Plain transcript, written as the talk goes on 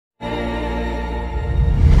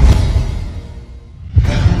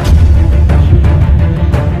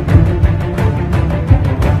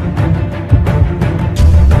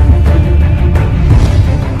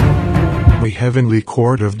heavenly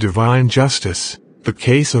court of divine justice, the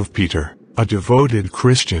case of Peter, a devoted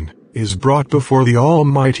Christian, is brought before the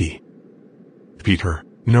Almighty. Peter,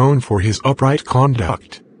 known for his upright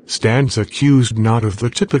conduct, stands accused not of the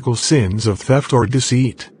typical sins of theft or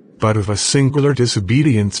deceit, but of a singular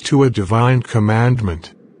disobedience to a divine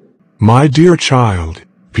commandment. My dear child,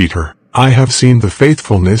 Peter, I have seen the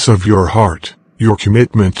faithfulness of your heart, your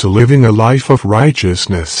commitment to living a life of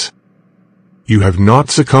righteousness. You have not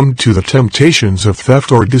succumbed to the temptations of theft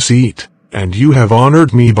or deceit, and you have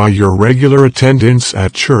honored me by your regular attendance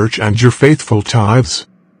at church and your faithful tithes.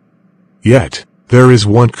 Yet, there is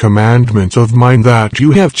one commandment of mine that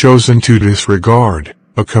you have chosen to disregard,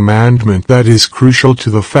 a commandment that is crucial to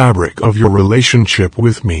the fabric of your relationship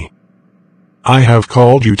with me. I have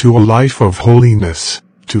called you to a life of holiness,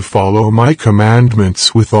 to follow my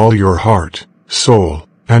commandments with all your heart, soul,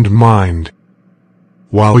 and mind.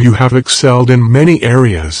 While you have excelled in many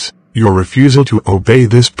areas, your refusal to obey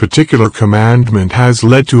this particular commandment has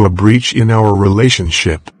led to a breach in our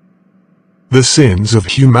relationship. The sins of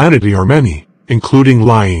humanity are many, including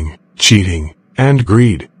lying, cheating, and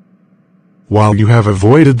greed. While you have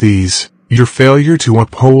avoided these, your failure to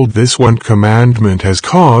uphold this one commandment has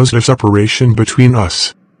caused a separation between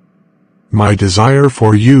us. My desire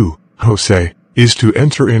for you, Jose, is to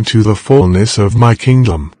enter into the fullness of my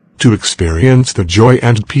kingdom, to experience the joy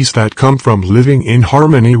and peace that come from living in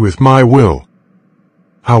harmony with my will.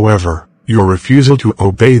 However, your refusal to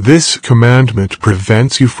obey this commandment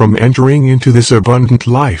prevents you from entering into this abundant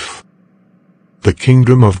life. The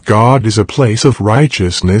kingdom of God is a place of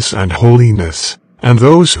righteousness and holiness, and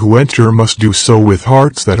those who enter must do so with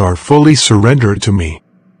hearts that are fully surrendered to me.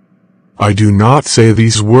 I do not say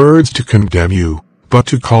these words to condemn you, but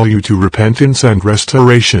to call you to repentance and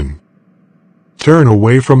restoration. Turn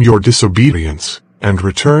away from your disobedience, and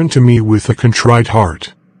return to me with a contrite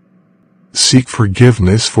heart. Seek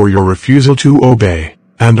forgiveness for your refusal to obey,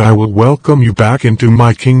 and I will welcome you back into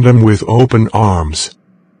my kingdom with open arms.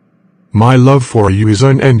 My love for you is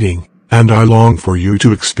unending, and I long for you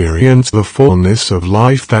to experience the fullness of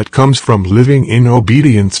life that comes from living in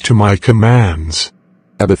obedience to my commands.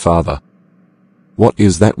 Abba Father, what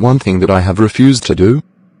is that one thing that I have refused to do?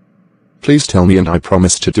 Please tell me and I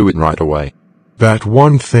promise to do it right away. That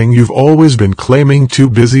one thing you've always been claiming too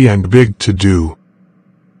busy and big to do.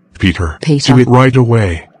 Peter, do it right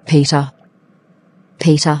away. Peter.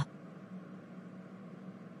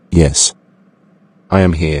 Yes. I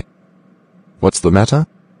am here. What's the matter?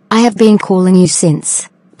 I have been calling you since,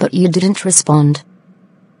 but you didn't respond.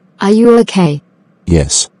 Are you okay?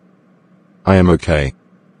 Yes. I am okay.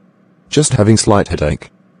 Just having slight headache.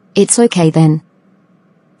 It's okay then.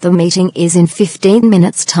 The meeting is in 15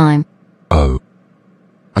 minutes time. Oh.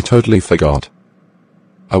 I totally forgot.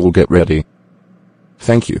 I will get ready.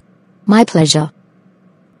 Thank you. My pleasure.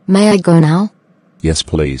 May I go now? Yes,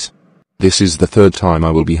 please. This is the third time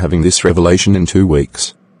I will be having this revelation in 2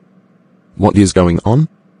 weeks. What is going on?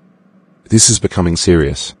 This is becoming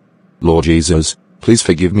serious. Lord Jesus, please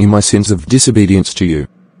forgive me my sins of disobedience to you.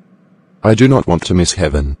 I do not want to miss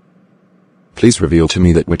heaven. Please reveal to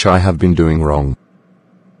me that which I have been doing wrong.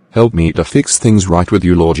 Help me to fix things right with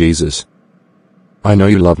you, Lord Jesus. I know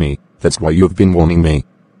you love me, that's why you have been warning me.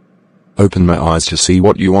 Open my eyes to see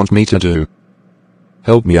what you want me to do.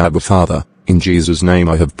 Help me, Abba Father, in Jesus' name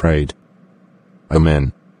I have prayed.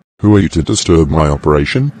 Amen. Who are you to disturb my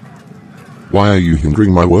operation? Why are you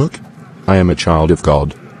hindering my work? I am a child of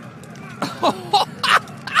God.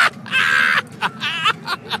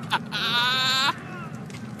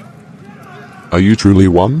 Are you truly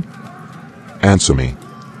one? Answer me.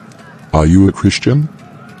 Are you a Christian?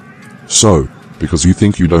 So, because you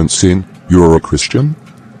think you don't sin, you're a Christian?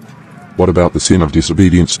 What about the sin of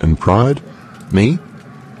disobedience and pride? Me?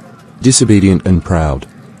 Disobedient and proud.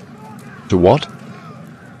 To what?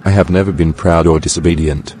 I have never been proud or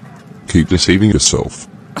disobedient. Keep deceiving yourself.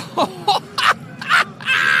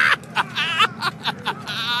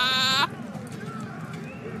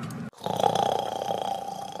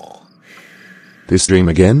 This dream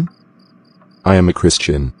again? I am a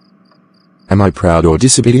Christian. Am I proud or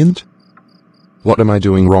disobedient? What am I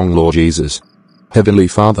doing wrong, Lord Jesus? Heavenly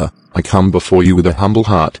Father, I come before you with a humble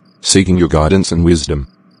heart, seeking your guidance and wisdom.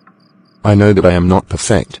 I know that I am not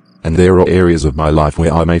perfect, and there are areas of my life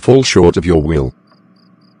where I may fall short of your will.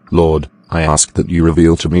 Lord, I ask that you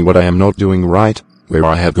reveal to me what I am not doing right, where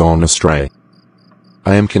I have gone astray.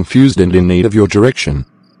 I am confused and in need of your direction.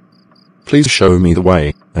 Please show me the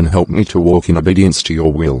way, and help me to walk in obedience to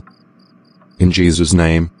your will. In Jesus'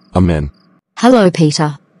 name, Amen. Hello,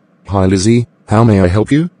 Peter. Hi, Lizzie. How may I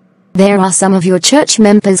help you? There are some of your church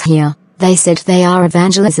members here. They said they are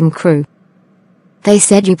evangelism crew. They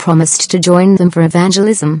said you promised to join them for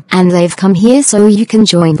evangelism, and they've come here so you can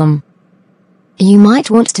join them. You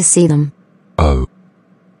might want to see them. Oh.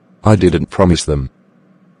 I didn't promise them.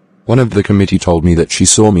 One of the committee told me that she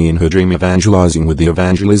saw me in her dream evangelizing with the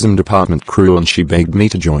evangelism department crew and she begged me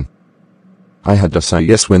to join. I had to say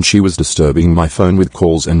yes when she was disturbing my phone with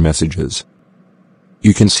calls and messages.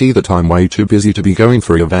 You can see that I'm way too busy to be going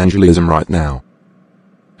for evangelism right now.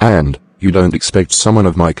 And, you don't expect someone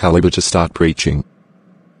of my caliber to start preaching.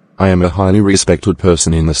 I am a highly respected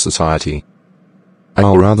person in the society.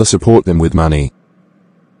 I'll rather support them with money.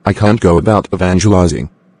 I can't go about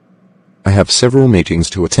evangelizing. I have several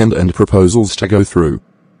meetings to attend and proposals to go through.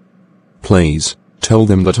 Please, tell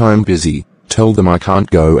them that I'm busy, tell them I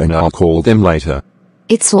can't go and I'll call them later.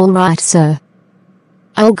 It's all right, sir.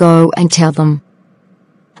 I'll go and tell them.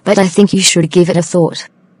 But I think you should give it a thought.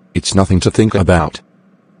 It's nothing to think about.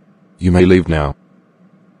 You may leave now.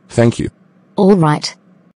 Thank you. All right.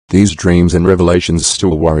 These dreams and revelations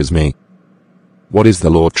still worries me. What is the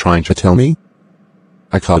Lord trying to tell me?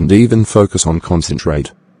 I can't even focus on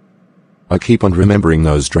concentrate. I keep on remembering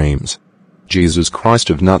those dreams. Jesus Christ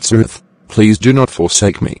of Nazareth, please do not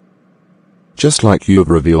forsake me. Just like you have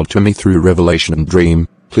revealed to me through revelation and dream,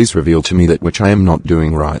 please reveal to me that which I am not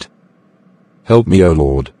doing right. Help me, O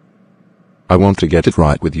Lord. I want to get it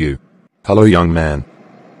right with you. Hello, young man.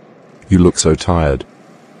 You look so tired.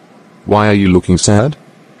 Why are you looking sad?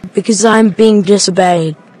 Because I'm being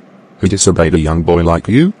disobeyed. Who disobeyed a young boy like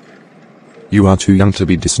you? You are too young to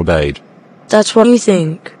be disobeyed. That's what you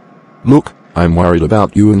think. Look, I'm worried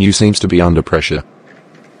about you and you seems to be under pressure.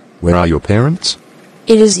 Where are your parents?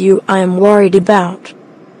 It is you I am worried about.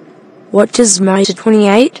 What does Matthew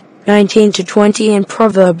 28:19-20 and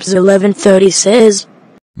Proverbs 11:30 says?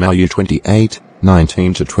 Matthew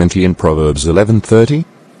 28:19-20 and Proverbs 11:30?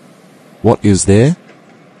 What is there?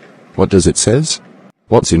 What does it says?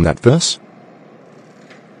 What's in that verse?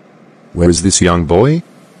 Where is this young boy?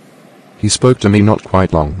 He spoke to me not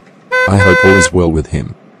quite long. I hope all is well with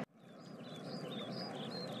him.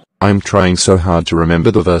 I'm trying so hard to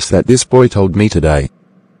remember the verse that this boy told me today.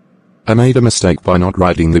 I made a mistake by not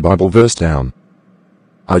writing the Bible verse down.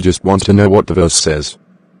 I just want to know what the verse says.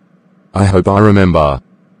 I hope I remember.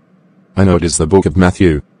 I know it is the book of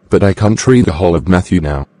Matthew, but I can't read the whole of Matthew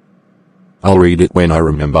now. I'll read it when I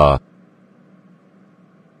remember.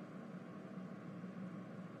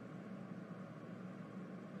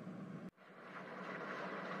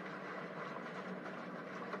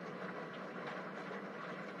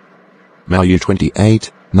 Matthew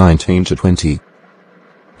 28:19-20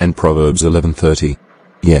 and Proverbs 11:30.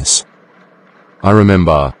 Yes. I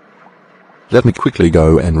remember. Let me quickly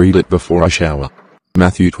go and read it before I shower.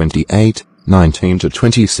 Matthew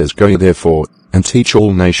 28:19-20 says, Go therefore, and teach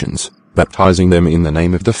all nations, baptizing them in the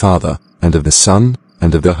name of the Father, and of the Son,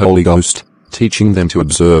 and of the Holy Ghost, teaching them to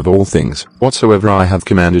observe all things whatsoever I have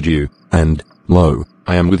commanded you, and, lo,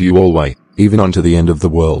 I am with you always, even unto the end of the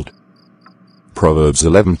world. Proverbs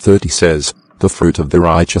 11:30 says, The fruit of the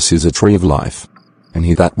righteous is a tree of life, and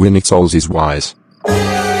he that winneth souls is wise.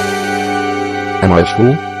 Am I a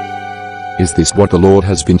fool? Is this what the Lord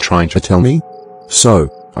has been trying to tell me? So,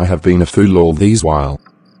 I have been a fool all these while.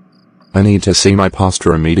 I need to see my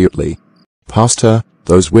pastor immediately. Pastor,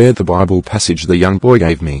 those were the Bible passage the young boy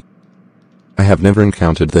gave me. I have never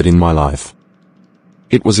encountered that in my life.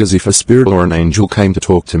 It was as if a spirit or an angel came to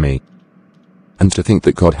talk to me. And to think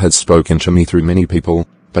that God had spoken to me through many people,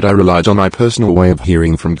 but I relied on my personal way of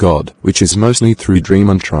hearing from God, which is mostly through dream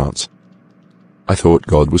and trance. I thought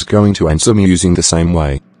God was going to answer me using the same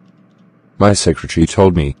way. My secretary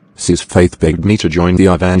told me, Sis Faith begged me to join the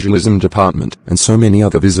evangelism department, and so many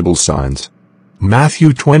other visible signs.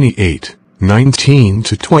 Matthew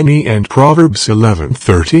 28:19-20 and Proverbs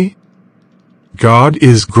 11:30? God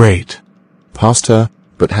is great. Pastor,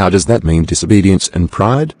 but how does that mean disobedience and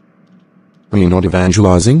pride? Are you not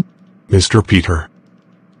evangelizing? Mr. Peter.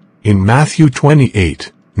 In Matthew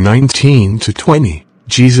 28:19-20,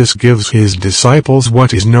 Jesus gives his disciples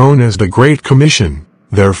what is known as the Great Commission.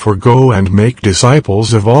 Therefore go and make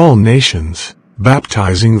disciples of all nations,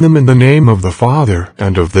 baptizing them in the name of the Father,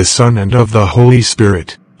 and of the Son, and of the Holy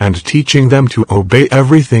Spirit, and teaching them to obey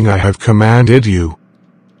everything I have commanded you.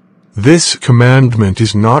 This commandment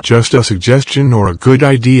is not just a suggestion or a good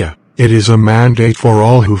idea, it is a mandate for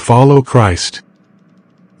all who follow Christ.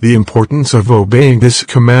 The importance of obeying this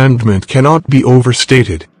commandment cannot be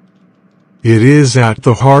overstated. It is at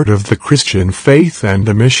the heart of the Christian faith and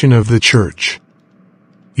the mission of the Church.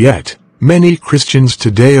 Yet, many Christians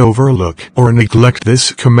today overlook or neglect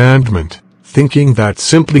this commandment, thinking that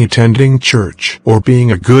simply attending church or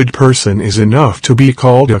being a good person is enough to be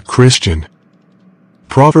called a Christian.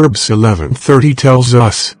 Proverbs 11:30 tells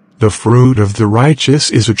us, "The fruit of the righteous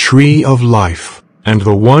is a tree of life, and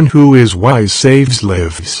the one who is wise saves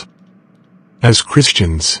lives." As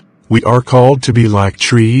Christians, we are called to be like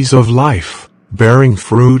trees of life, bearing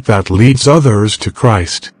fruit that leads others to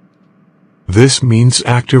Christ. This means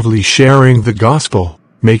actively sharing the gospel,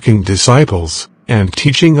 making disciples, and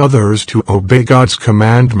teaching others to obey God's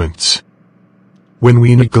commandments. When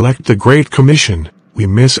we neglect the Great Commission, we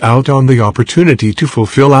miss out on the opportunity to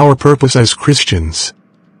fulfill our purpose as Christians.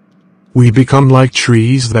 We become like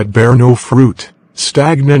trees that bear no fruit,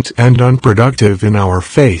 stagnant and unproductive in our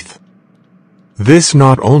faith. This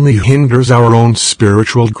not only hinders our own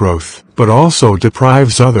spiritual growth, but also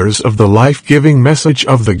deprives others of the life-giving message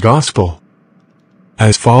of the gospel.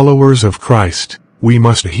 As followers of Christ, we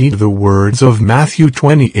must heed the words of Matthew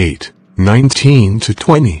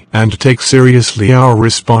 28:19-20 and take seriously our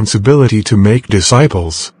responsibility to make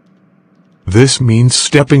disciples. This means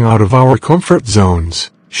stepping out of our comfort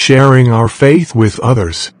zones, sharing our faith with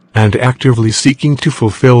others, and actively seeking to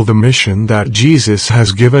fulfill the mission that Jesus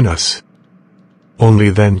has given us.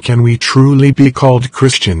 Only then can we truly be called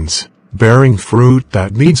Christians, bearing fruit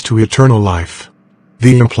that leads to eternal life.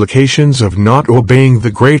 The implications of not obeying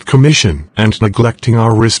the Great Commission and neglecting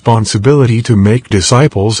our responsibility to make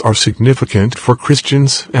disciples are significant for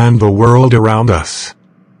Christians and the world around us.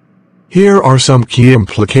 Here are some key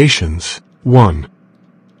implications. 1.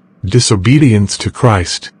 Disobedience to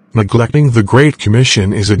Christ. Neglecting the Great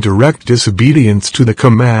Commission is a direct disobedience to the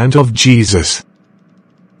command of Jesus.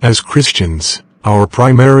 As Christians, our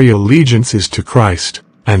primary allegiance is to Christ,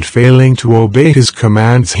 and failing to obey His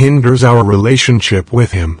commands hinders our relationship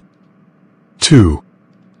with Him. 2.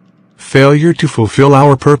 Failure to fulfill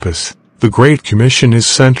our purpose. The Great Commission is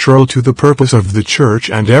central to the purpose of the Church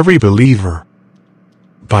and every believer.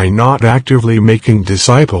 By not actively making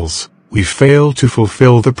disciples, we fail to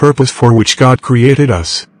fulfill the purpose for which God created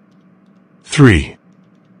us. 3.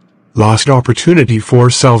 Lost opportunity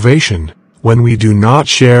for salvation. When we do not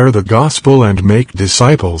share the gospel and make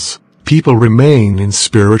disciples, people remain in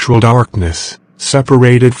spiritual darkness,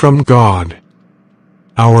 separated from God.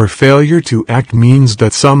 Our failure to act means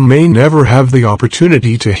that some may never have the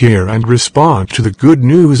opportunity to hear and respond to the good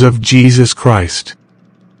news of Jesus Christ.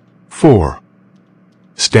 4.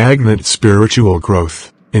 Stagnant spiritual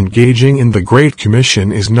growth. Engaging in the Great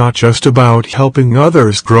Commission is not just about helping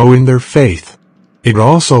others grow in their faith. It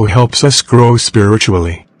also helps us grow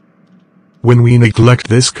spiritually. When we neglect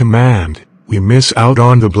this command, we miss out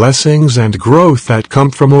on the blessings and growth that come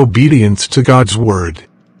from obedience to God's Word.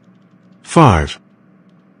 5.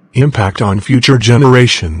 Impact on future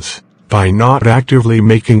generations. By not actively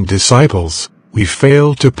making disciples, we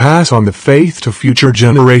fail to pass on the faith to future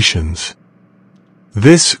generations.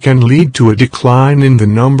 This can lead to a decline in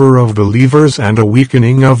the number of believers and a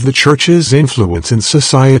weakening of the Church's influence in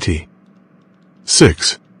society.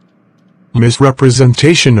 6.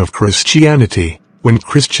 Misrepresentation of Christianity. When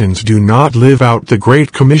Christians do not live out the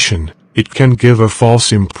Great Commission, it can give a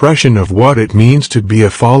false impression of what it means to be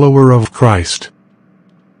a follower of Christ.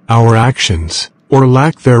 Our actions, or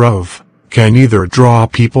lack thereof, can either draw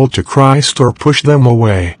people to Christ or push them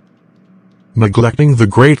away. Neglecting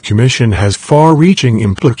the Great Commission has far-reaching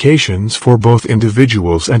implications for both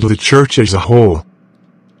individuals and the Church as a whole.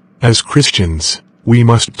 As Christians, we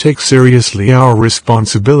must take seriously our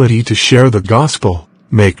responsibility to share the gospel,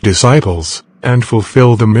 make disciples, and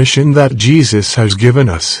fulfill the mission that Jesus has given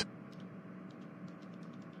us.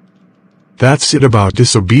 That's it about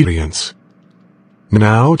disobedience.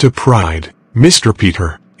 Now to pride. Mr.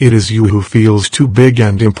 Peter, it is you who feels too big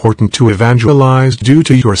and important to evangelize due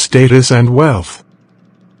to your status and wealth.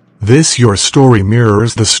 This your story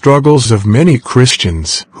mirrors the struggles of many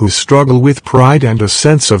Christians who struggle with pride and a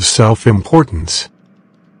sense of self-importance.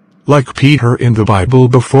 Like Peter in the Bible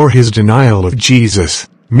before his denial of Jesus,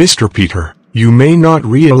 Mr. Peter, you may not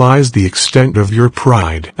realize the extent of your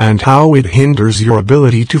pride and how it hinders your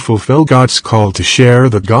ability to fulfill God's call to share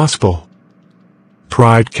the gospel.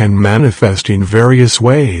 Pride can manifest in various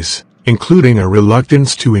ways, including a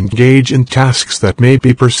reluctance to engage in tasks that may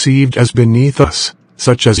be perceived as beneath us,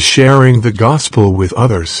 such as sharing the gospel with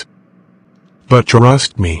others. But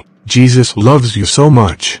trust me, Jesus loves you so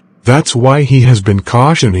much, that's why He has been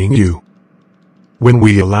cautioning you. When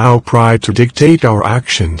we allow pride to dictate our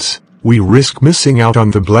actions, we risk missing out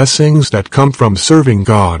on the blessings that come from serving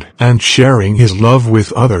God and sharing His love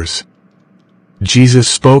with others. Jesus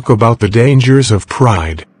spoke about the dangers of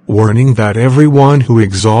pride, warning that everyone who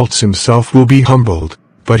exalts himself will be humbled,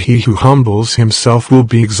 but he who humbles himself will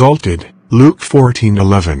be exalted. Luke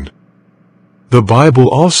 14:11. The Bible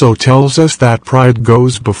also tells us that pride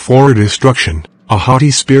goes before destruction, a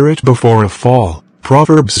haughty spirit before a fall.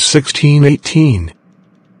 Proverbs 16:18.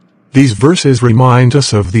 These verses remind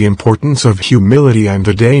us of the importance of humility and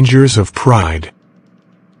the dangers of pride.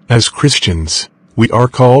 As Christians, we are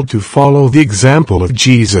called to follow the example of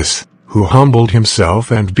Jesus, who humbled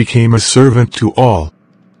himself and became a servant to all.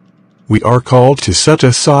 We are called to set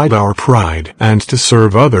aside our pride and to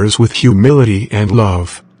serve others with humility and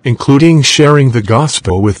love, including sharing the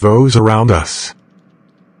gospel with those around us.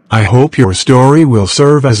 I hope your story will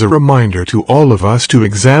serve as a reminder to all of us to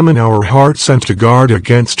examine our hearts and to guard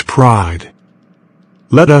against pride.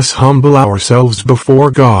 Let us humble ourselves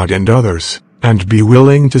before God and others, and be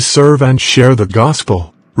willing to serve and share the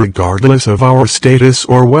gospel, regardless of our status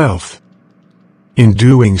or wealth. In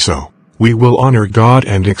doing so, we will honor God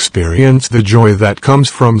and experience the joy that comes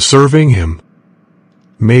from serving Him.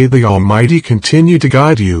 May the Almighty continue to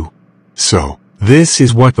guide you. So, this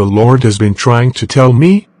is what the Lord has been trying to tell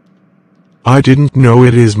me? I didn't know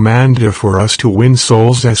it is mandatory for us to win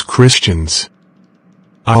souls as Christians.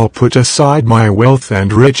 I'll put aside my wealth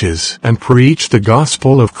and riches and preach the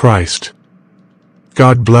gospel of Christ.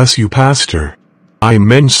 God bless you, Pastor.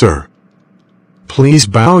 Amen, sir. Please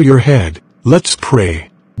bow your head. Let's pray.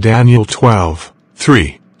 Daniel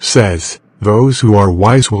 12:3 says, "Those who are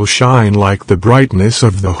wise will shine like the brightness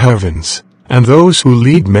of the heavens, and those who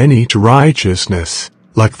lead many to righteousness,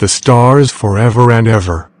 like the stars forever and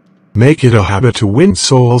ever." Make it a habit to win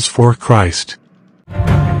souls for Christ.